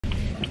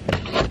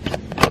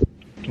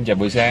Xin chào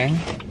buổi sáng,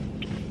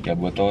 chào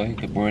buổi tối,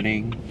 good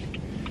morning,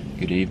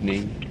 good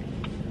evening.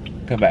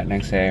 Các bạn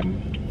đang xem.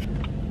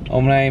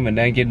 Hôm nay mình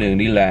đang trên đường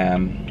đi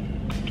làm.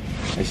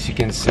 As you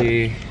can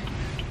see,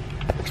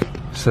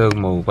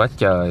 sương mù quá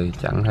trời,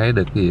 chẳng thấy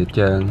được gì hết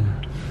trơn.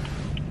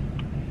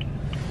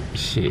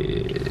 Shit.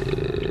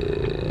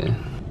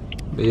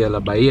 Bây giờ là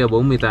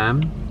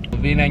 7:48.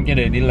 Viên đang trên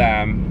đường đi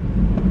làm.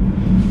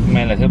 Hôm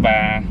nay là thứ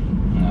ba.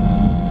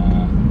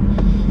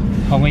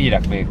 Không có gì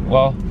đặc biệt.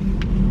 Wow.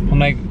 Hôm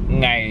nay hôm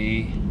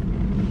nay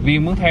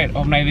Viên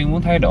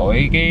muốn thay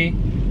đổi cái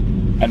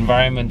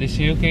environment tí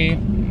xíu, cái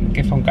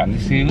phong cảnh tí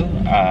xíu.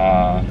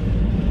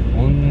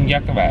 Muốn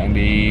dắt các bạn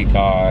đi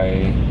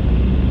coi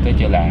tới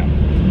chợ làm.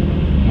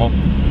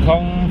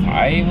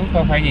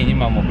 Không phải gì, nhưng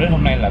mà mục đích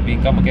hôm nay là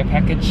Viên có một cái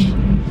package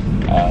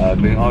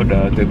Viên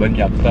order từ bên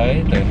Nhật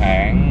tới, từ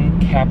hãng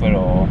Kapital.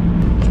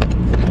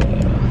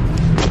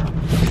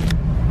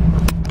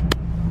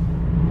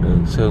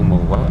 Đường sương mù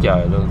quá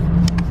trời luôn,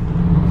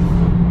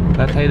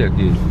 đã thấy được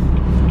gì.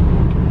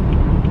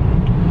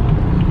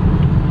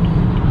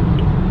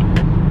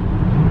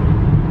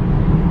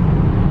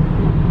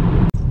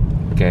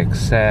 Kẹt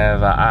xe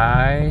và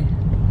ái.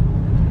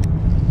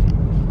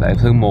 Tại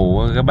sương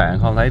mù các bạn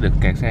không thấy được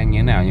kẹt xe như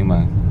thế nào, nhưng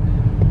mà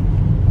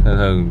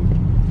thường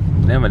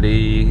nếu mà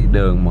đi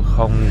đường mà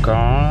không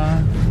có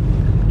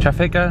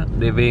traffic á,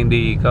 Viên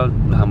đi có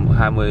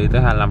 20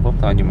 tới 25 phút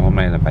thôi, nhưng mà hôm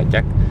nay là phải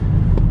chắc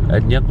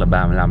ít nhất là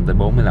 35 tới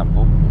 45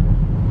 phút.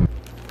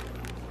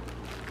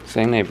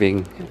 Sáng nay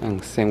Viên ăn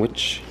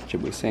sandwich cho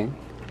bữa sáng.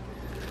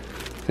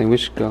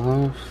 Sandwich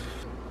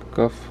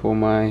có phô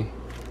mai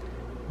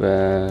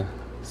và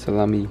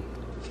salami.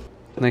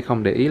 Nay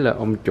không để ý là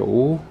ông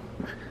chủ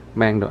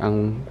mang đồ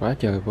ăn quá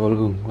trời vô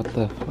luôn. What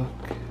the fuck.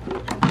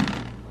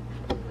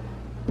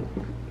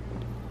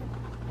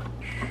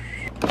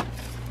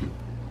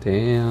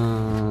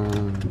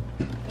 Damn.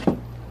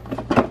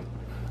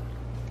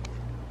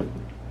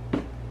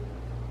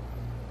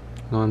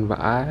 Ngon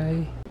vãi.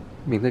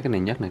 Viên thấy cái này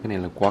nhất này, cái này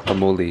là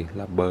guacamole,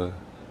 là bơ.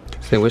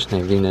 Sandwich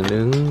này Viên đã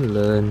nướng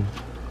lên,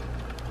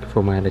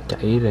 phô mai đã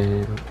chảy ra.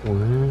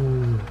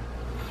 Wow.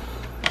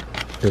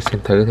 Rồi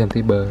xem thử thêm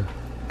tí bơ,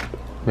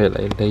 về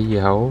lại lấy dưa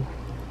hấu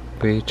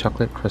với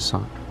chocolate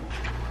croissant.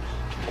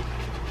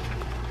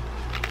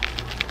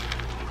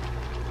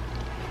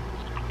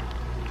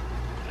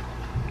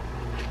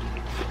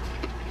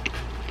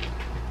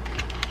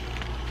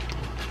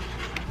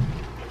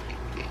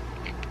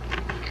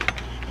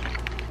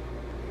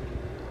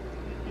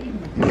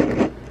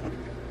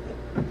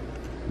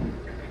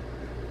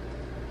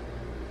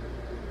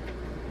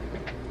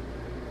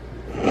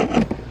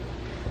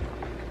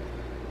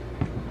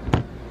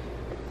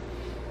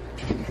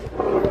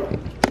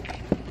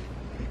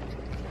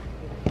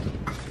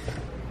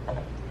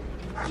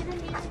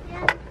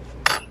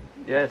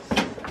 Yes,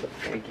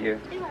 thank you.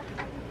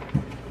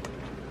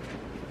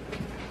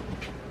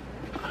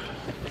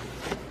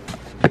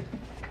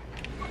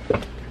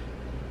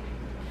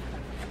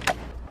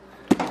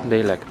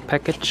 Đây là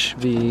package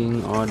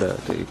Viên order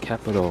từ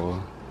Kapital,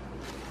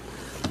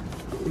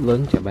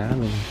 lớn chà bá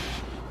luôn.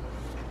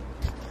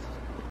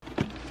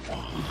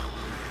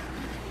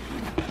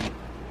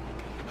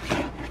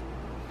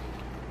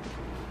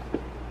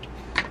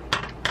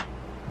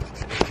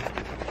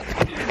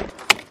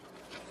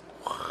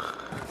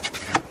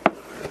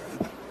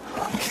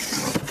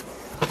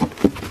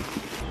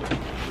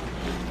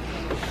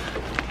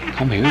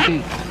 Không hiểu cái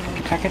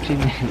packaging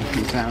này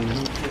làm sao nữa.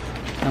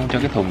 Nó không cho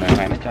cái thùng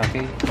này, nó cho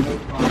cái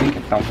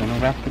cạc tông nó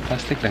wrap cái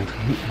plastic đằng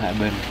hai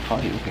bên, khó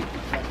hiểu thiệt.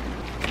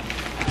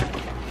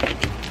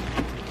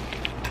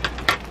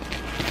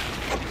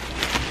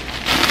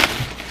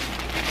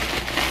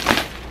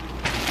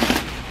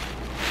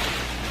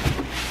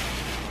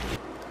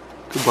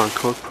 Cái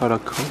barcode,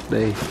 product code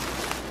đây.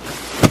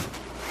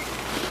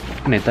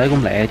 Cái này tới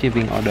cũng lẹ chứ,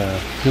 Viên order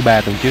thứ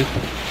ba tuần trước,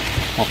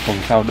 một tuần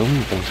sau đúng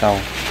một tuần sau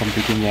công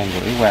ty trung gian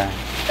gửi qua.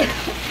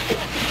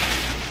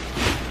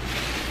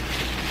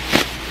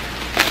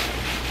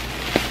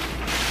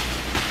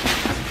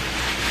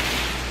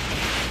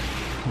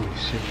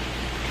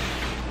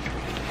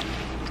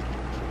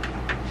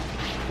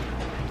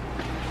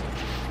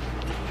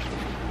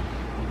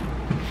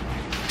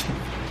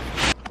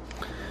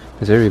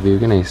 Mình sẽ review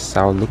cái này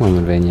sau lúc mà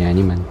mình về nhà,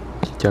 nhưng mà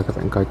chỉ cho các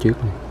bạn coi trước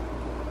này.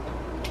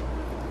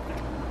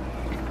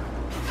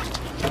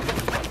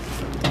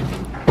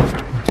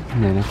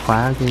 Này nó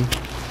khóa cái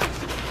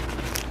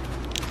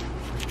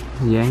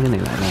dán cái này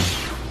lại là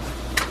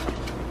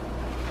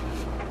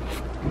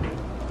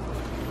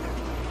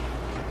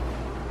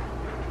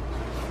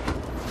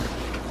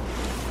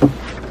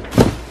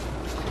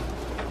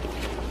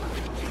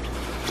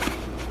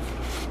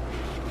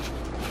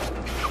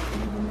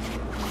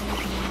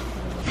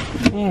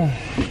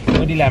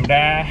mới đi làm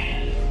ra.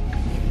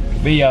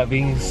 Bây giờ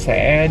Viên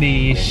sẽ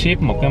đi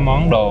ship một cái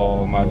món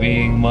đồ mà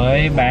Viên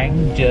mới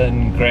bán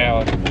trên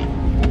Ground.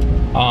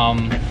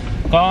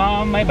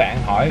 Có mấy bạn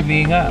hỏi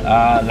Viên á,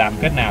 làm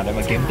cách nào để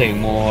mà kiếm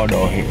tiền mua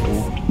đồ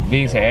hiệu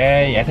Viên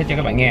sẽ giải thích cho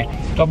các bạn nghe.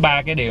 Có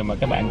 3 cái điều mà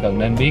các bạn cần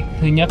nên biết.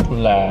 Thứ nhất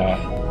là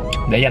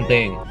để dành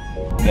tiền.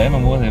 Để mà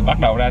mua thì bắt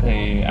đầu ra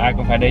thì ai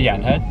cũng phải để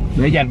dành hết.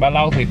 Để dành bao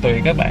lâu thì tùy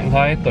các bạn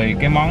thôi, tùy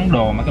cái món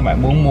đồ mà các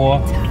bạn muốn mua.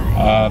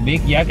 Biết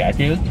giá cả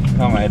trước,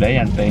 không phải để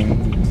dành tiền.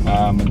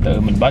 Mình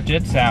tự mình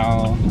budget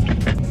sao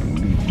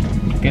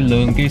cái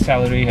lương, cái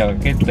salary hoặc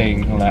cái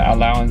tiền hoặc là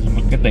allowance,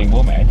 cái tiền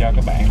bố mẹ cho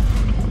các bạn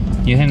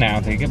như thế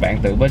nào thì các bạn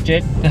tự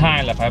budget. Thứ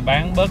hai là phải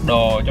bán bớt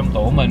đồ trong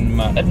tủ mình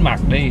mà ít mặc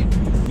đi.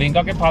 Viên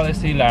có cái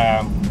policy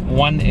là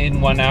one in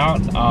one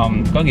out,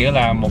 có nghĩa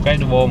là một cái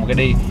vô một cái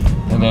đi.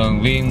 Thường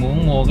Viên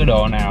muốn mua cái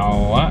đồ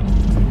nào á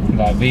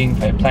là Viên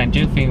phải plan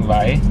trước. Viên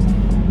phải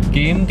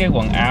kiếm cái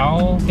quần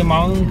áo, cái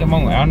món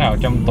quần áo nào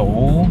trong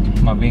tủ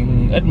mà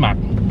Viên ít mặc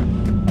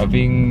rồi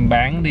Viên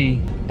bán đi.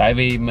 Tại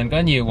vì mình có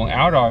nhiều quần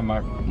áo rồi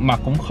mà mặc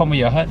cũng không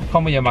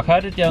bao giờ mặc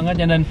hết trơn á,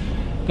 cho nên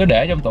cứ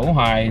để trong tủ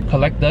hoài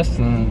collect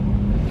dust,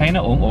 thấy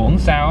nó uổng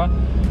sao á,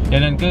 cho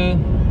nên cứ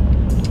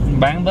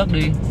bán bớt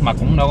đi, mặc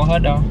cũng đâu có hết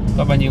đâu.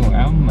 Có bao nhiêu quần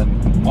áo, mình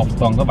một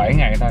tuần có 7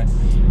 ngày thôi,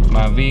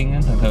 mà Viên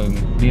thường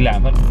đi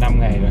làm hết 5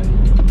 ngày rồi.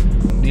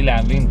 Đi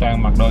làm Viên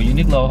toàn mặc đồ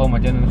Uniqlo không mà,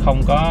 cho nên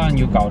không có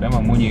nhu cầu để mà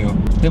mua nhiều.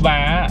 Thứ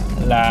ba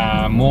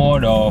là mua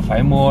đồ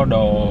phải mua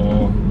đồ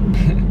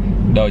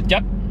đồ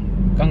chất,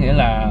 có nghĩa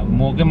là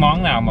mua cái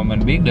món nào mà mình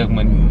biết được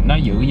nó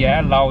giữ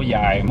giá lâu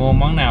dài, mua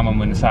món nào mà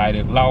mình xài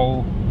được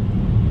lâu,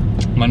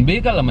 mình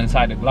biết là mình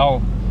xài được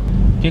lâu.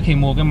 Trước khi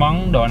mua cái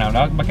món đồ nào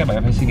đó, các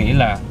bạn phải suy nghĩ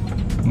là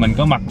mình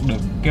có mặc được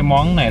cái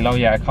món này lâu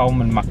dài không,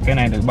 mình mặc cái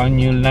này được bao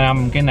nhiêu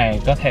năm, cái này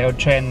có theo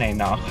trend này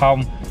nọ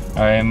không,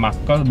 rồi mặc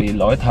có bị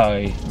lỗi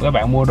thời. Các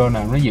bạn mua đồ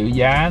nào nó giữ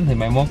giá thì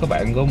mai mốt các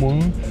bạn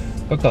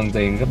có cần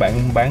tiền các bạn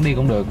bán đi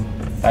cũng được.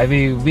 Tại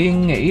vì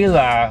Viên nghĩ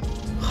là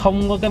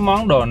không có cái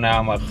món đồ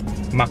nào mà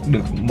mặc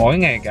được mỗi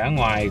ngày cả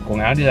ngoài quần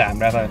áo đi làm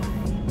ra thôi.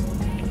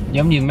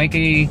 Giống như mấy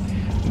cái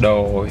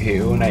đồ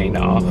hiệu này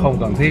nọ không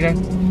cần thiết á,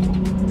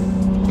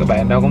 các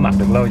bạn đâu có mặc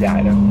được lâu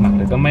dài đâu, mặc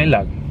được có mấy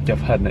lần chụp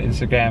hình ở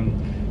Instagram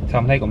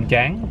xong thấy cũng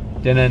chán.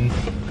 Cho nên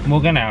mua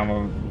cái nào mà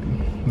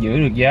giữ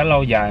được giá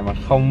lâu dài mà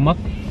không mất,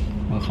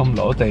 mà không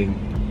lỗ tiền.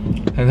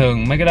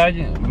 Thường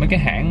mấy cái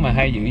hãng mà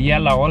hay giữ giá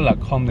lâu là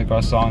Comme des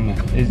Garçons nè,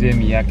 Issey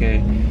Miyake,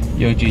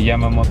 Yohji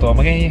Yamamoto,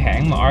 mấy cái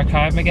hãng mà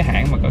archive, mấy cái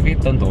hãng mà có cái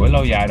tên tuổi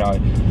lâu dài rồi.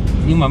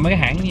 Nhưng mà mấy cái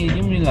hãng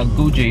giống như là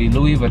Gucci,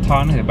 Louis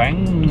Vuitton thì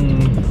bán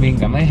Viên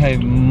cảm thấy hơi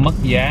mất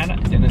giá đó,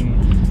 cho nên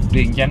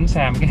Viên tránh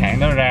xa mấy cái hãng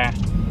đó ra.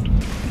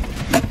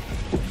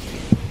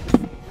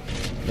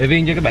 Để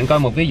Viên cho các bạn coi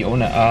một ví dụ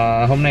nè.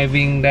 Hôm nay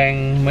Viên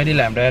mới đi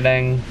làm ra,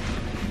 đang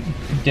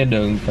trên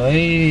đường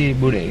tới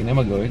bưu điện để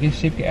mà gửi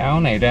ship cái áo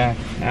này ra.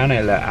 Áo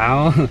này là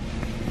áo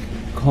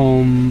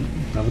Comme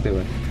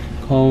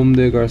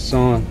des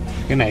Garçons.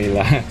 Cái này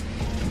là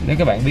nếu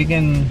các bạn biết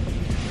cái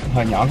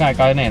hồi nhỏ có ai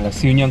coi cái này là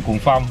siêu nhân cuồng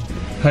phong,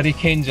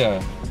 Hurricane.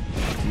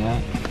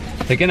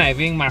 Thì cái này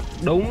Viên mặc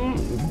đúng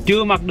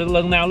chưa mặc được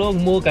lần nào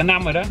luôn, mua cả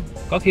năm rồi đó,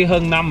 có khi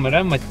hơn năm rồi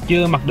đó mà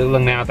chưa mặc được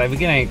lần nào. Tại vì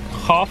cái này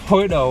khó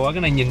phối đồ á,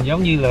 cái này nhìn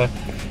giống như là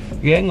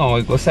ghế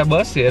ngồi của xe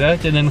bus vậy đó,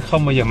 cho nên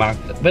không bao giờ mặc.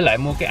 Với lại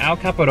mua cái áo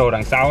Kapital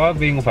đằng sau á,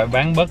 Viên cũng phải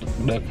bán bớt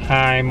được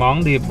 2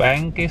 món đi,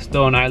 bán cái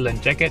Stone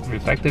Island jacket,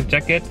 reflective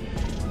jacket,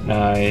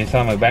 rồi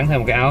xong rồi bán thêm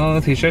một cái áo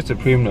t-shirt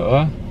Supreme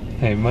nữa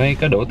thì mới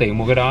có đủ tiền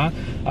mua cái đó.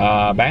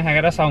 Bán 2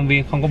 cái đó xong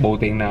Viên không có bù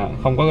tiền nào,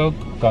 không có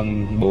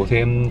cần bù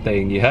thêm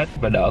tiền gì hết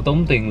và đỡ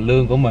tốn tiền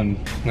lương của mình.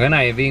 Cái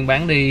này Viên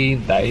bán đi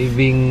tại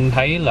Viên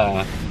thấy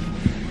là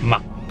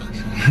mặc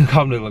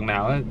không được lần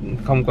nào á,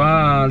 không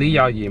có lý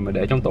do gì mà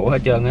để trong tủ hết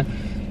trơn á,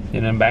 cho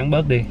nên bán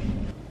bớt đi.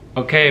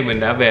 Ok, mình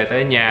đã về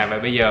tới nhà và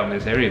bây giờ mình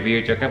sẽ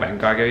review cho các bạn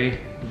coi cái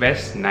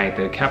vest này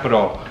từ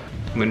Kapital.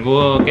 Mình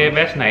mua cái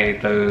vest này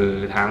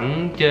từ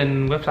thẳng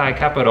trên website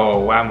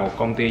Kapital qua một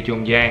công ty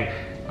trung gian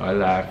gọi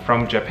là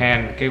From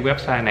Japan. Cái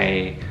website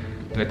này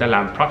người ta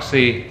làm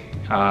proxy,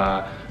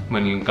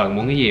 mình cần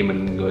muốn cái gì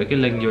mình gửi cái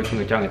link vô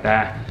cho người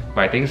ta,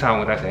 vài tiếng sau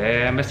người ta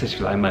sẽ message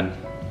lại mình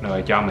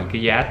rồi cho mình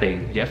cái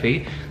giá phí.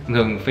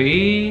 Thường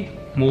phí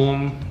mua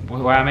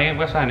qua mấy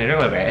website này rất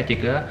là rẻ, chỉ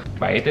có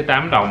 7 tới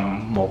 8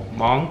 đồng một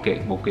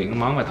kiện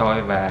món mà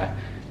thôi, và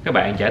các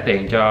bạn trả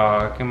tiền cho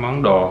cái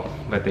món đồ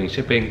và tiền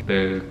shipping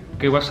từ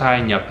cái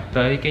website nhập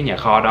tới cái nhà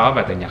kho đó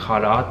và từ nhà kho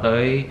đó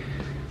tới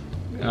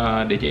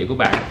địa chỉ của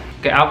bạn.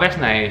 Cái áo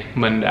vest này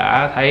mình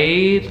đã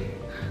thấy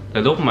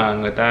từ lúc mà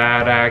người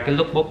ta ra cái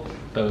lookbook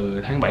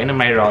từ tháng 7 năm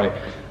nay rồi.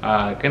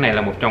 Cái này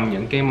là một trong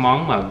những cái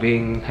món mà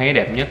Viên thấy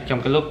đẹp nhất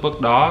trong cái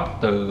lookbook đó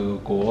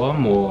của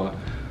mùa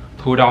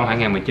thu đông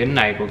 2019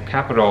 này của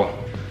Kapital.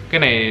 Cái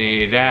này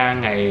ra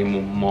ngày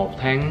 1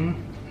 tháng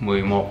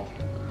 11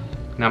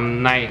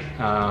 năm nay,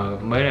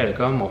 mới ra được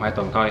có 1-2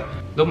 tuần thôi.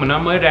 Lúc mà nó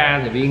mới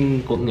ra thì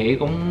Viên cũng nghĩ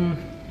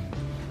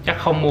chắc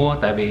không mua,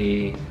 tại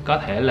vì có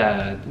thể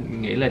là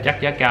nghĩ là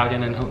chắc giá cao cho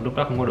nên lúc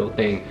đó không có đủ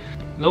tiền.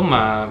 Lúc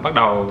mà bắt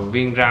đầu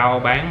Viên rao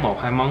bán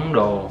 1-2 món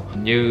đồ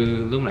như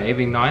lúc nãy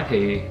Viên nói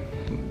thì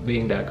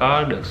Viên đã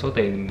có được số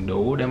tiền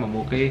đủ để mà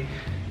mua cái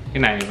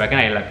này, và cái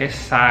này là cái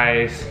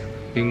size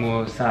Viên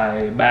mua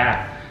size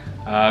 3.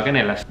 Cái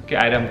này là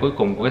cái item cuối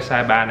cùng của cái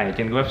size 3 này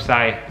trên cái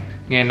website.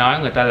 Nghe nói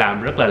người ta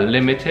làm rất là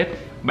limited,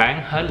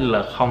 bán hết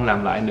là không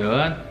làm lại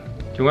nữa.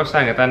 Trên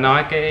website người ta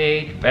nói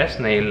cái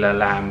vest này là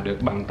làm được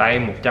bằng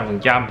tay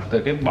 100%. Từ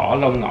cái bỏ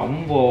lông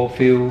ngỗng vô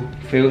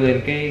fill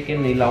lên cái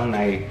ni lông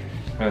này,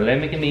 rồi lấy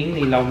mấy cái miếng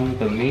ni lông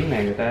từng miếng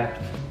này người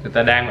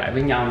ta đan lại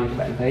với nhau như các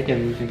bạn thấy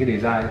trên cái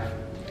design.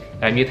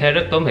 Làm như thế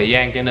rất tốn thời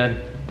gian cho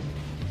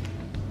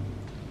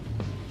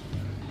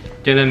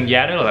nên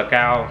giá rất là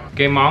cao.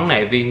 Cái món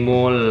này Viên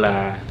mua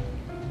là,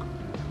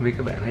 không biết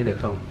các bạn thấy được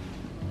không,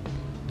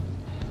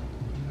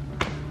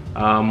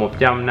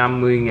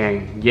 150.000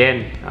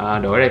 yen,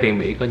 đổi ra tiền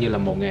Mỹ coi như là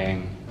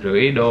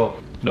 1.500 đô.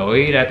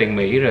 Đổi ra tiền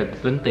Mỹ rồi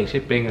tính tiền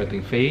shipping rồi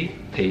tiền phí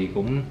thì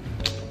cũng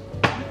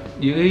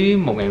dưới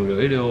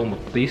 1.500 đô một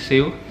tí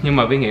xíu. Nhưng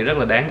mà Viên nghĩ rất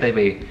là đáng, tại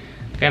vì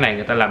cái này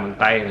người ta làm bằng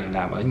tay,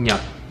 làm ở Nhật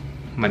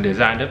mà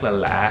design rất là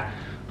lạ,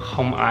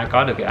 không ai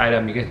có được cái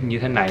item như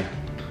thế này.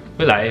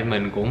 Với lại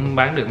mình cũng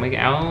bán được mấy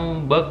cái áo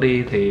bớt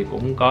đi thì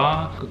cũng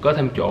có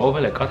thêm chỗ,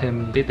 với lại có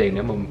thêm tí tiền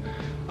để mình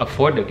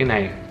afford được cái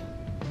này.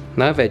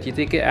 Nói về chi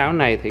tiết cái áo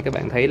này thì các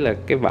bạn thấy là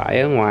cái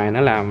vải ở ngoài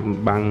nó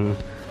làm bằng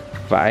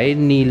vải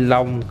ni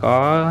lông,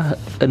 có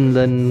in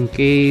lên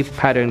cái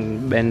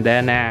pattern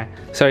bandana.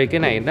 Sorry, cái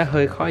này nó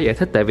hơi khó giải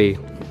thích tại vì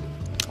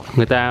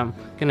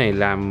cái này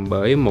làm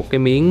bởi một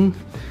cái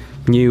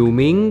nhiều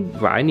miếng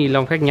vải ni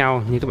lông khác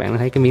nhau. Như các bạn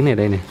thấy cái miếng này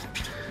đây nè,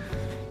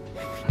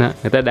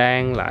 người ta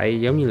đan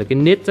lại giống như là cái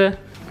knit á,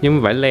 giống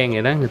như vải len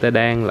vậy đó, người ta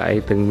đan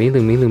lại từng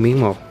miếng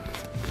một,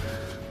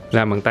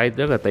 làm bằng tay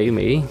rất là tỉ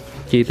mỉ,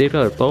 chi tiết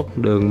rất là tốt,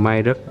 đường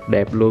may rất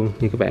đẹp luôn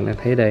như các bạn đã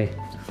thấy đây.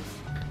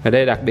 Ở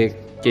đây đặc biệt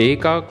chỉ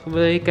có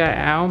với cái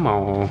áo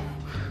màu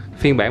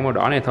phiên bản màu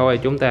đỏ này thôi,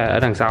 chúng ta ở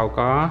đằng sau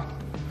có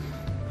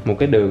một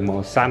cái đường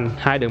màu xanh,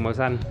 2 đường màu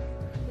xanh.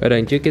 Ở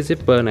đằng trước cái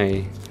zipper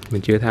này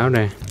mình chưa tháo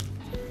ra.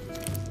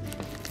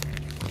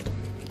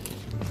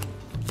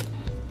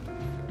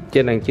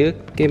 Trên đằng trước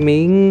cái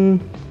miếng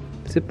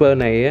zipper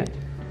này á,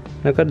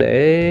 nó có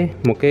để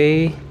một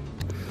cái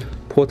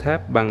pull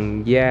tab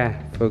bằng da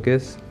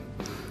focus.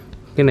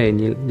 Cái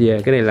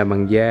này là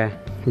bằng da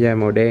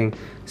màu đen,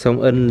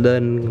 xong in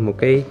lên một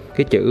cái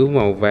chữ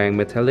màu vàng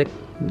metallic,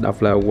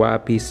 đọc là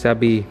wabi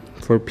sabi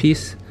for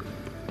peace.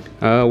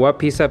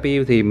 Wabi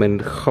sabi thì mình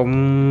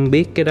không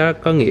biết cái đó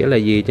có nghĩa là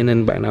gì, cho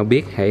nên bạn nào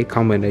biết hãy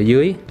comment ở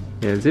dưới.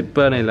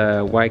 Zipper này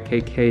là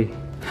YKK.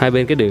 Hai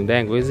bên cái đường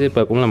đan của cái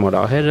zipper cũng là màu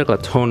đỏ hết, rất là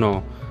tonal.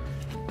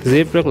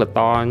 Zip rất là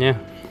to nha,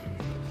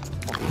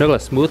 rất là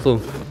smooth luôn.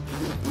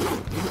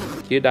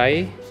 Dưới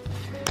đáy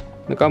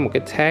nó có một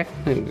cái tag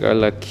gọi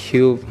là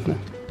Keel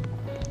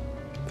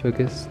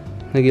Focus.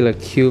 Nó ghi là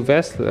Keel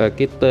Vest, là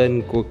cái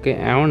tên của cái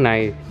áo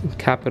này.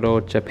 Kapital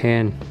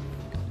Japan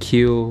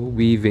Keel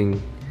Weaving.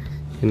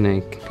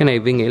 Cái này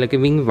Viên nghĩ là cái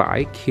miếng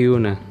vải Keel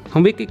nè.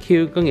 Không biết cái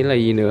Keel có nghĩa là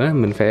gì nữa,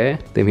 mình phải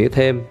tìm hiểu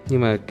thêm.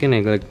 Nhưng mà cái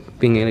này là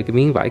Viên nghĩ là cái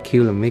miếng vải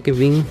Keel là mấy cái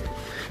miếng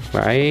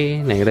vải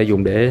này người ta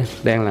dùng để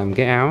đang làm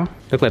cái áo,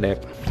 rất là đẹp.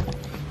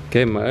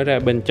 Ok, mở ra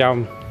bên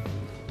trong.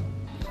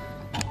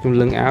 Trong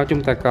lưng áo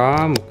chúng ta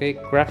có một cái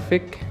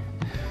graphic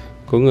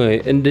của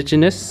người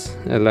indigenous,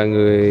 là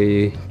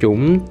người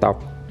chủng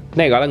tộc. Cái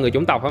này gọi là người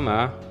chủng tộc hả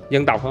mà?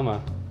 Dân tộc hả mà?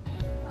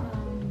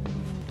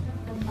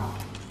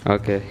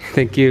 Ok,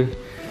 thank you.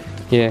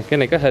 Yeah, cái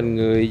này có hình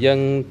người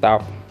dân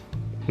tộc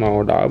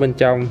màu đỏ bên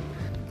trong.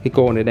 Cái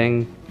cô này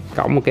đang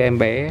cõng một cái em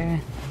bé.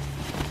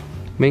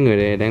 Mấy người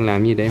này đang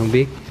làm gì đây không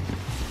biết.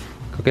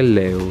 Có cái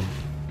lều.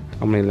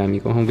 Ông này làm gì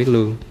cũng không biết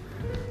luôn.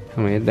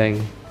 Ông này đang,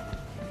 I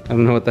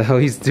don't know what the hell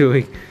he's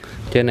doing.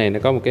 Trên này nó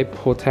có một cái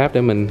pull tab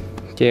để mình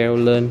treo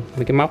lên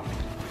mấy cái móc.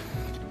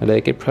 Ở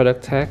đây cái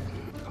product tag,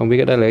 không biết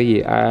cái đó là cái gì,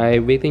 ai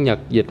biết tiếng Nhật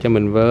dịch cho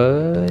mình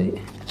với.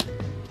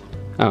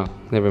 Oh,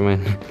 never mind.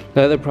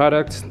 Leather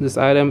products. This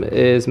item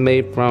is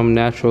made from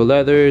natural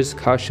leathers.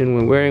 Caution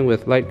when wearing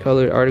with light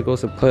colored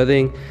articles of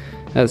clothing,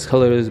 as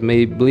colors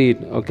may bleed.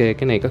 Ok,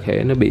 cái này có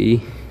thể nó bị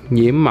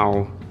nhiễm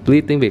màu.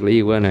 Bleed tiếng Việt là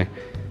gì quên này.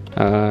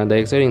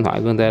 Đây số điện thoại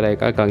của người ta, đây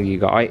có cần gì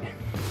gọi.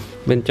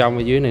 Bên trong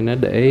ở dưới này nó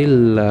để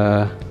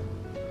là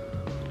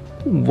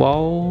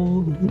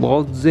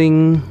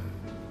Waltzing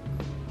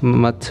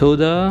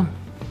Matilda.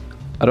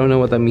 I don't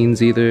know what that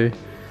means either.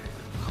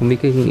 Không biết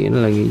cái nghĩa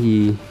là nghĩa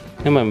gì.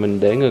 Nếu mà mình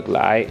để ngược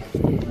lại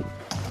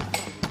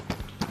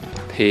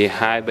thì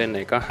hai bên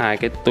này có hai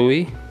cái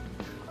túi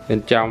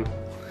bên trong.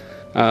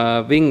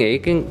 Viên nghĩ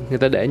cái người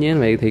ta để như thế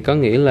này thì có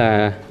nghĩa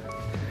là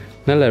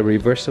nó là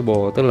reversible,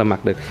 tức là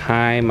mặc được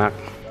hai mặt.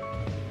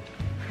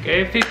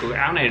 Cái fit của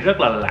áo này rất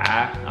là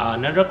lạ,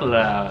 nó rất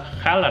là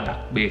khá là đặc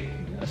biệt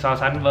so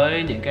sánh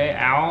với những cái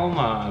áo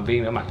mà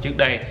Viên đã mặc trước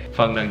đây.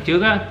 Phần đằng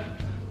trước á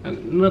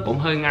nó cũng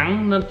hơi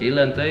ngắn, nó chỉ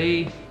lên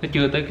tới, nó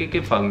chưa tới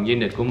cái phần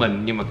unit của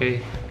mình, nhưng mà cái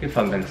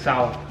phần đằng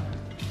sau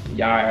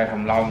dài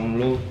thòng lồng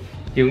luôn.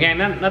 Chiều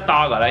ngang nó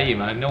to gọi là gì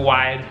mà nó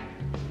wide,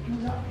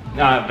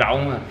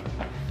 rộng mà.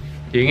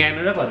 Chiều ngang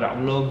nó rất là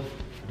rộng luôn.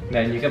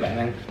 Đây như các bạn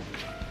đang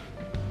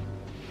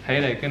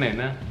thấy đây, cái này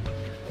nó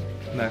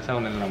đằng sau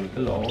này là một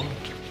cái lỗ.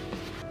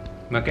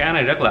 Mà cái áo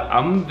này rất là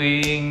ấm.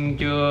 Viên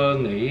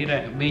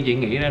chỉ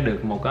nghĩ ra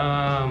được một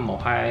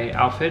hai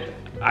outfit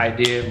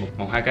idea,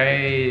 một hai cái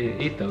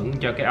ý tưởng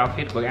cho cái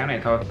outfit của cái áo này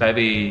thôi. Tại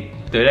vì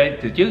từ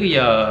trước tới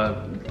giờ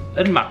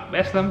ít mặc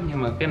vest lắm,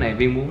 nhưng mà cái này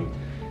Viên muốn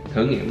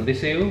thử nghiệm một tí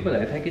xíu, với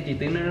lại thấy cái chi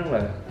tiết nó rất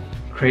là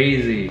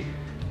crazy.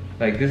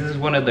 Like this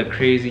is one of the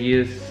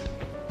craziest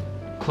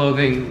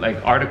clothing, like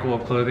article of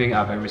clothing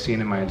I've ever seen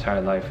in my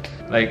entire life.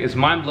 Like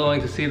it's mind blowing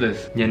to see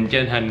this. Nhìn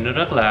trên hình nó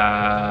rất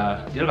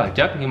là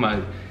chất, nhưng mà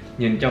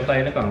nhìn trong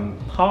tay nó còn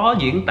khó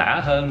diễn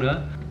tả hơn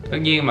nữa. Tất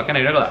nhiên mà cái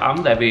này rất là ấm,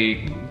 tại vì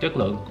chất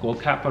lượng của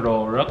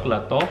Kapital rất là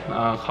tốt,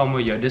 không bao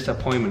giờ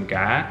disappoint mình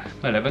cả.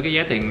 Và lại với cái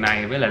giá tiền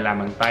này, với lại làm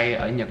bằng tay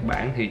ở Nhật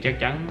Bản thì chắc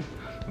chắn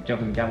 100%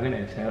 cái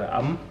này sẽ là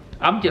ấm.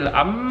 Ấm chỉ là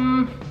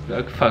ấm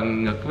ở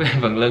phần ngực với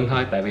phần lưng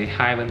thôi, tại vì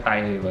hai bên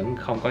tay thì vẫn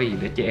không có gì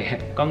để che.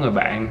 Có người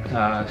bạn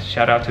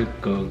shout out to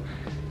Cường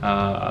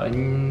ở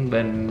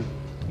bên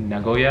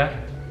Nagoya,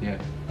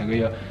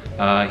 Nagoya.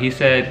 He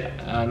said,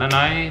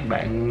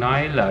 bạn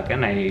nói là cái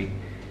này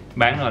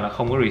bán rồi là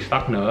không có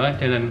restock nữa,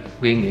 cho nên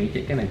Viên nghĩ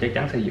cái này chắc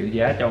chắn sẽ giữ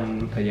giá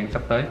trong thời gian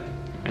sắp tới.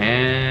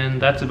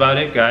 And that's about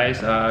it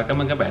guys.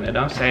 Cảm ơn các bạn đã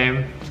đón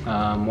xem.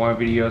 More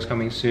videos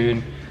coming soon.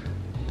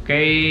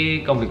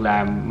 Cái công việc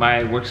làm, my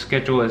work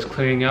schedule is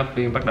clearing up.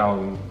 Viên bắt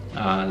đầu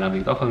làm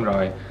việc tốt hơn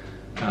rồi,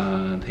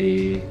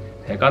 thì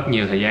sẽ có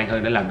nhiều thời gian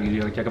hơn để làm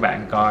video cho các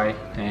bạn coi.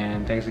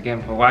 And thanks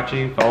again for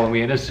watching. Follow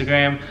me on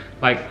Instagram,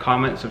 like,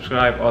 comment,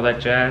 subscribe, all that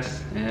jazz,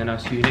 and I'll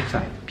see you next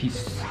time.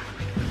 Peace.